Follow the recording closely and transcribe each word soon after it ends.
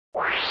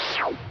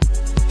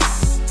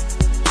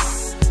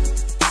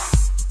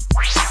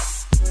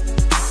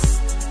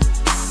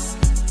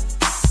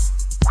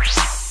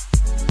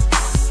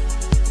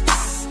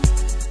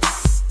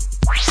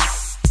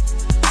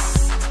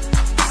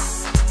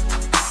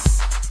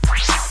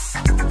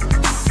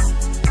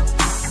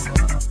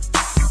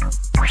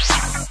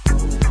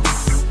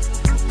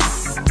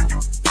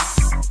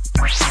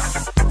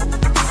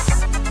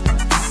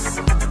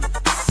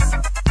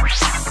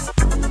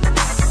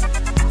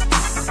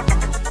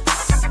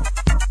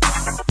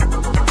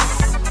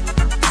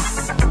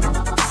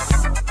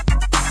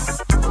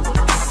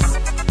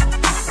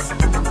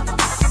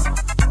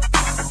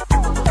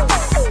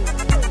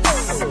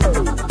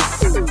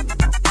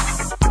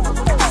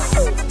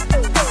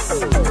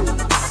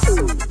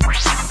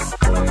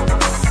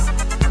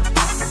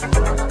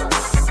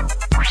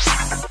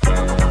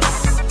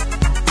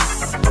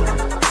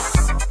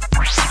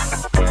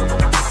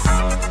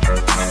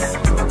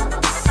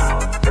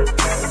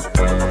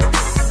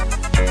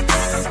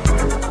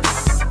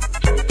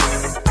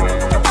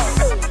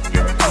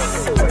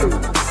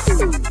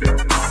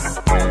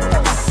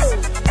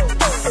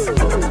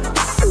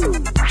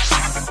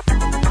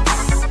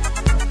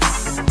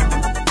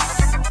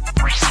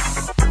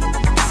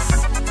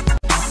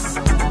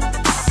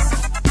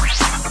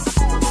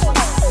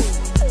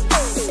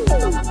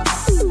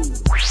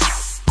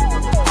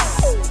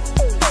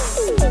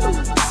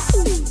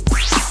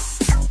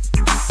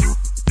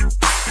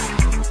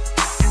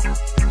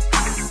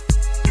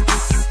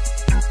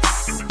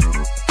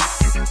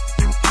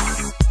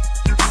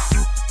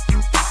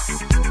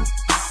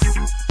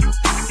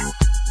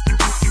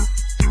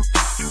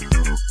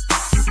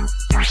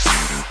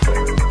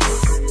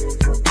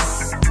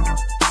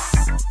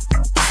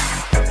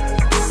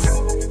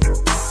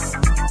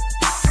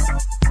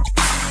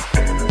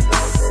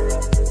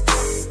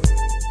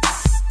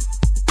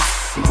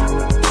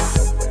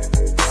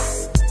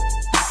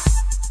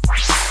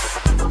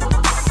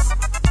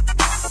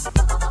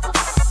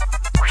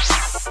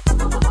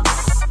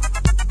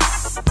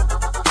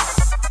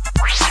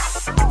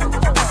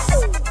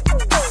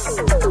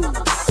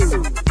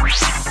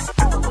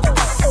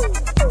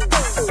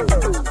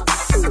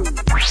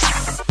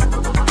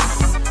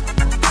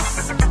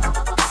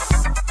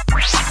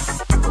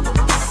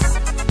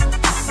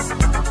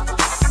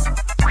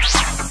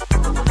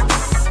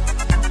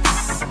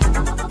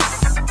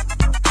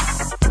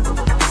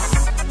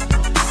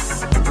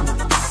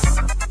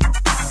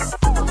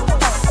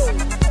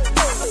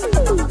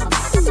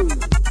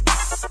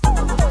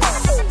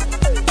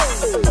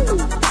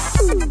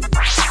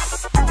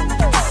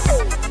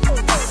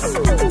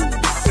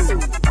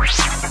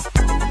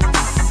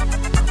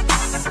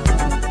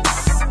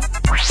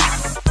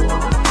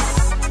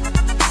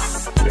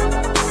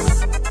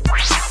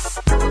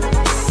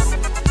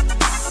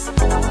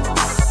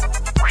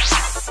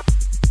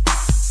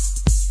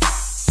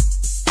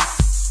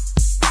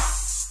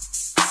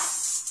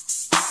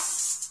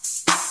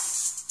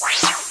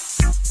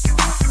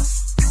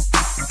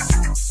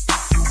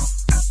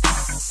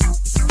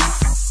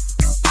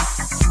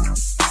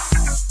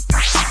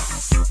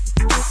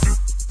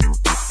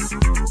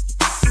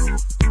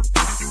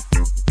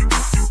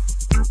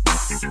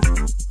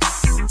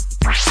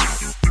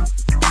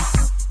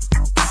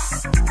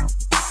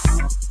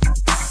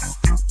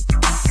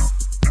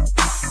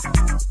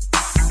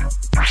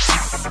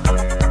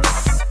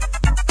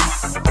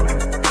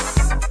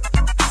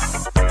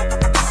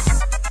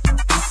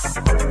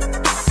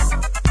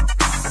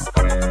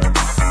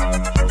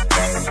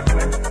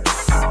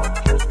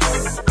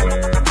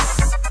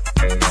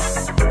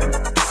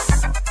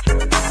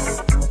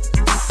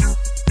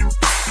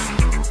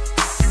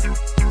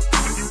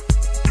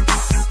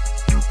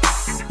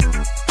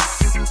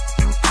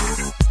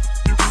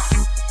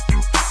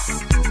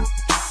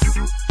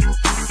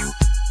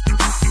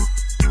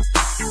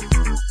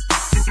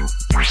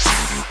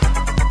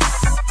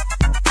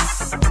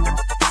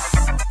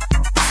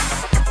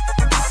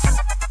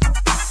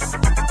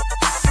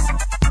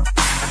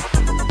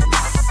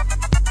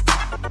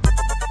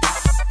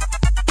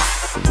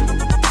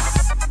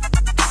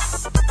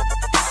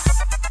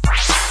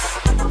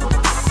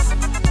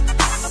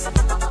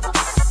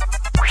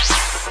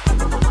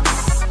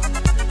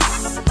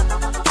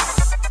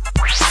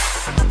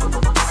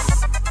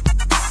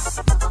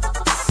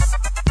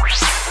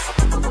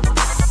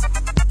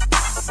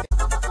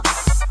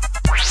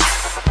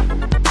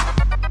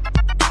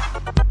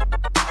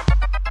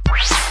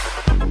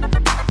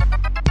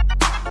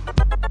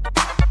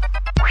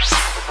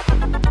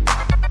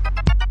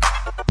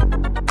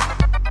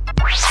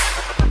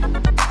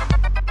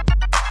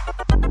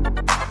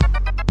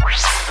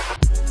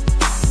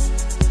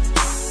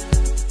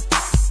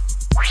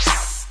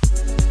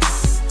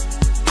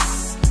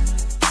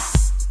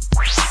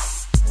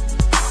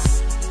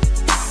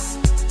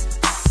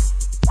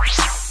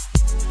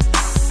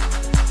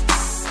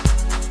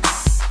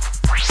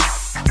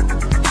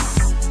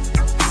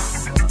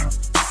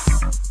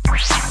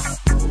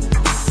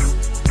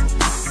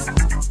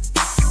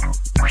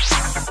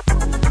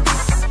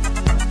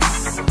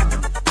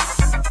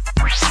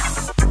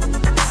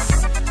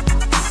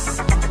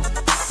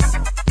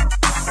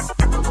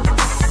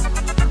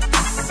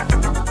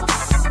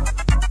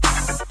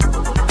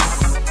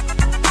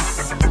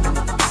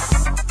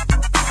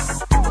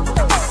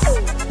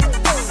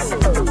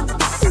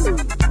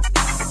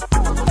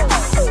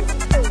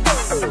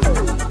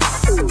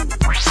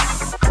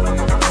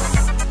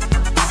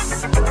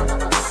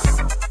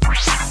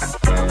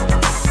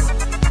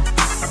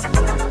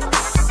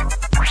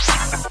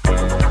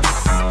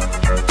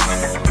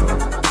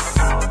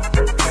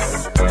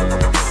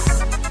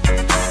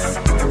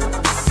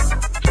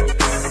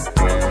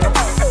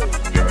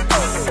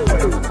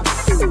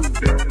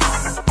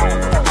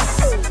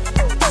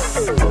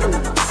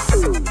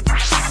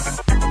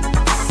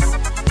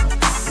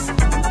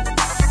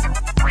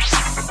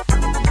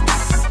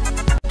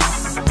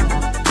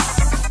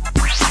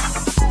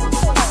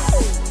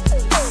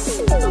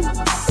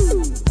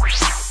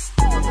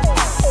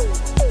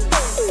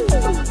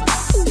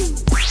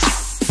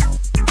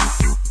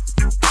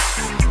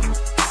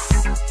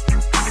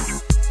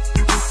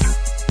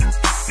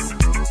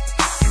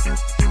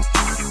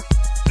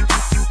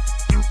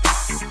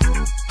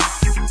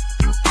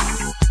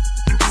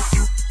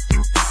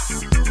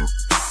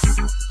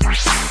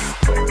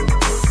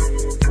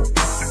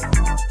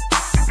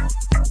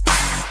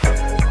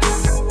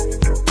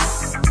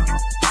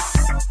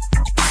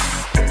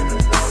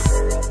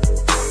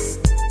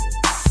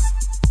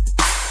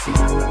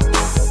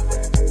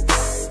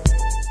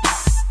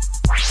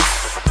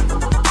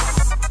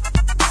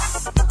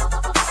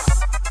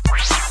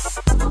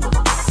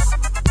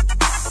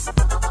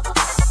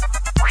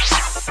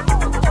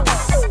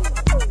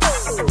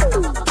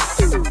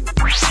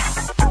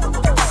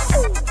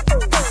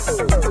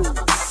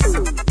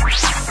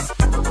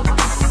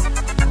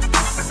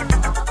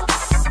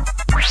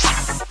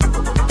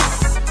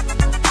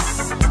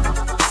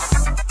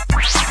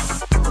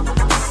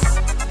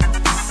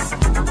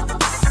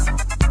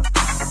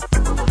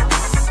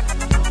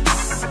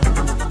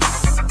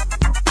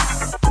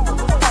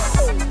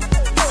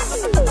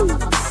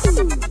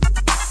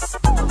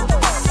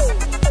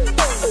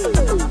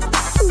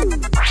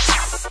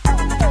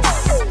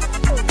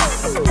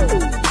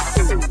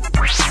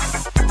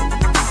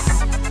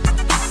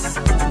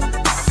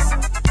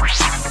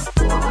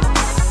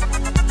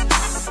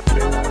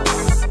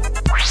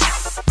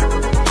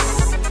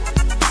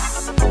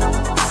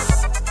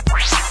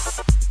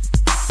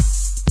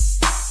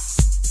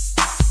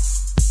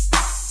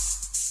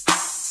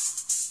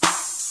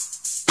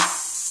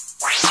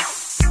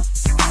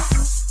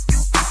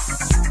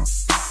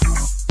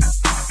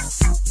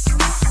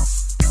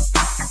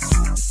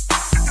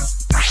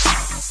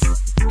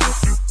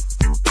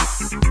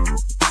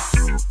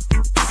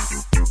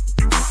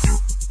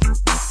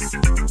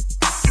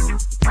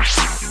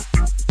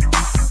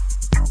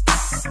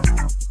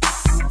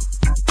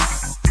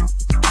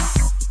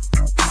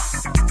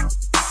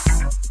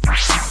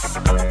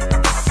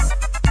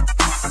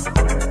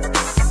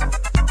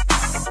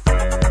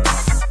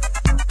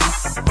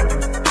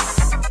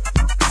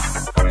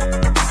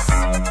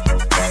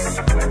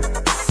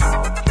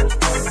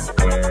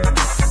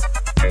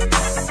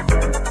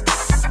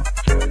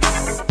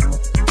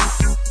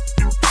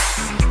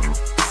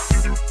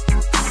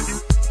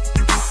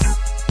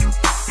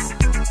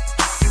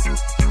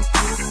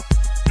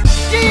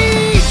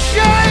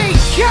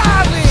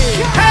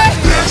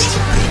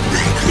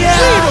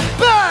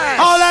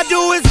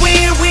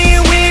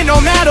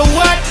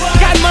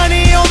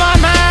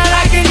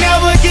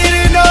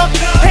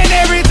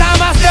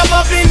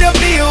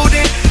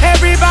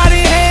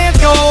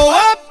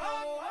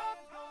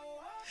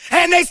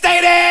stay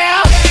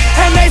there,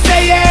 and they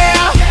say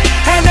yeah,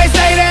 and they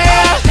say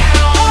that.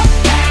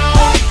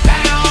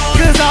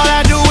 Cause all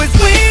I do is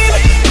win,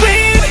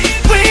 win,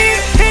 win.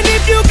 And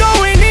if you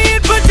going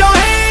in, put your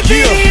hands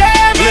in the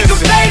air, make them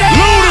stay there.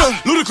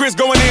 Ludacris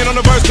going in on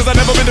the verse, cause I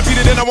never been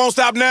defeated and I won't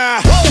stop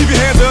now. Keep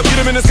your hands up, get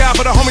them in the sky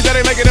for the homies that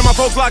ain't making it and my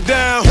folks locked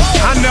down.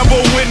 I never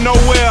went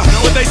nowhere,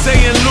 but they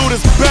saying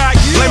Luda's back.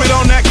 Blame it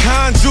on that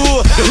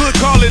conjure, the hood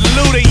call it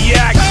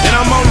Luda-yak. And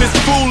I'm on this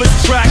foolish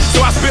track,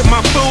 so I spit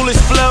my foolish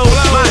flow.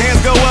 My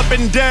hands go up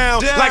and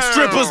down, like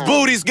strippers'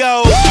 booties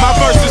go. My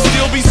verses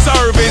still be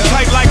serving,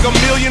 tight like a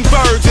million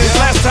virgins.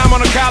 Last time on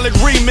a college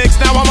remix,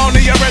 now I'm on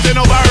the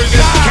original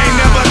version. Can't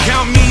never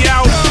count me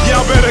out,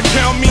 y'all better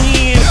count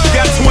me in.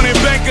 Got 20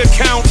 bank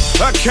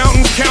accounts,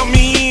 accountants count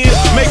me in.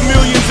 Make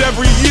millions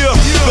every year,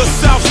 the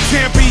South's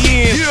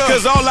champion.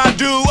 Cause all I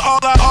do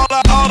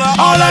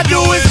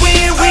is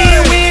win, win,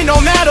 win, no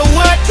matter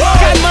what.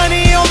 Got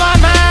money on my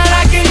mind,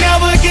 I can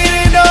never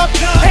get enough.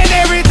 And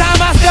every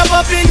time I step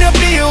up in the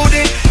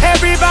building,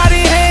 everybody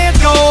hands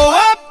go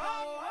up.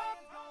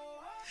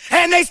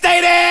 And they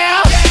stay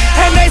there,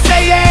 and they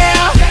say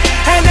yeah,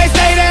 and they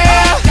stay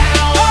there.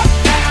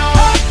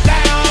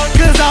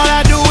 Cause all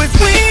I do is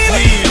win,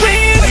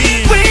 win,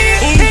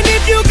 win. And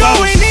if you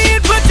going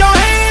in, put your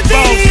hands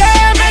in the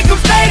air, make them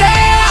stay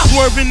there.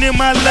 Swerving in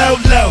my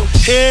low-low,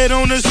 head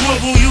on the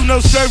swivel, you know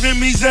serving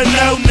me's a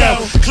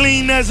no-no.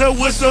 Clean as a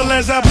whistle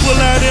as I pull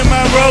out in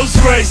my Rolls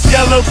Royce.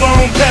 Yellow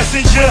bone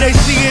passenger, they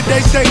see it,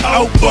 they say,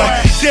 oh boy.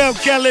 Tell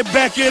Kelly,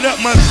 back it up,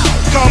 my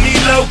call me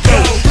loco.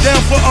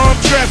 Down for armed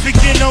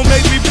trafficking, don't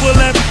make me pull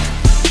up.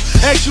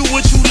 Ask you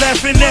what you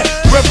laughing at,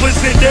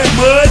 represent that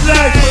mud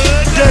life.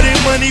 Dirty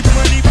money,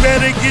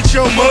 better get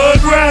your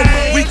mud right.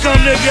 We come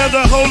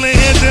together holding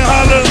hands and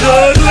holler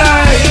hood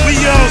life. We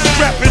all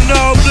strapping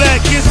all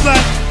black, it's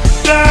like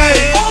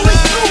life. All we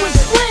do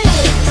is win.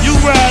 You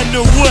riding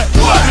or what?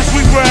 Cause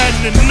we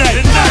riding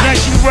tonight. Now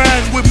you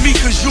riding with me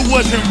cause you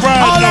wasn't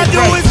riding. All I do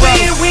is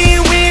win,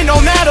 win, win,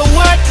 no matter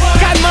what.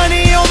 Got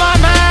money on my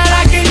mind,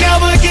 I can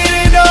never get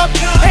enough.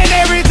 And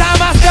every time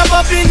I step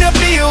up in the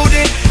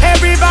building,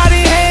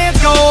 everybody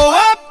hands go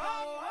up.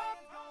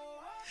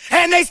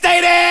 And they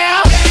stay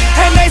there,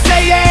 and they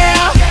say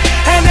yeah,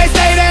 and they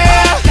stay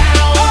there.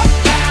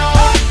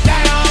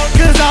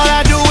 Cause all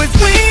I do is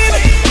win,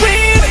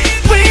 win,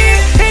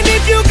 win. And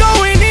if you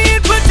going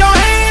in, put your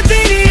hands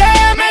in the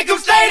air, make them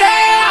stay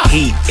there.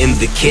 Heat in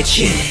the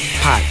kitchen,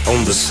 pot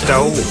on the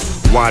stove,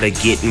 water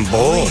getting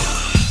boiled.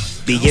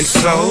 Being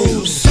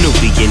sold,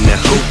 Snoopy in the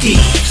hookie,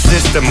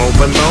 system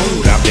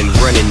overload. I've been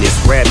running this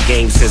rap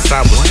game since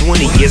I was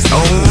 20 years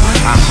old.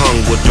 I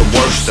hung with the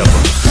worst of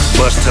them,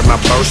 bust till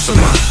I burst them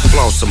up.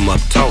 Floss them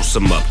up, toss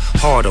them up,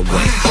 harder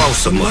way,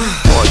 close them up.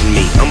 Pardon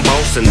me, I'm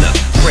bossing up,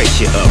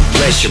 pressure up,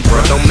 bless you bro,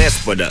 don't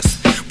mess with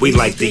us. We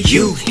like the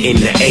U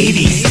in the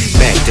 80s,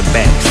 back to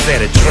back,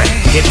 set a track,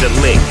 hit the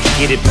lick,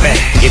 get it back,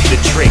 get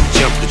the trick,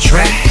 jump the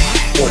track.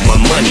 Want my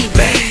money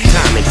back,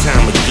 time and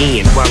time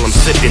again, while I'm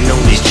sipping on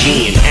this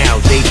gin.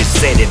 Al Davis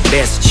said it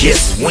best,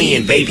 just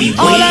win, baby, win.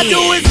 All I do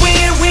is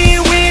win,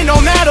 win, win, no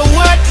matter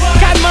what.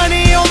 Got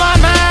money on my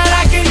mind,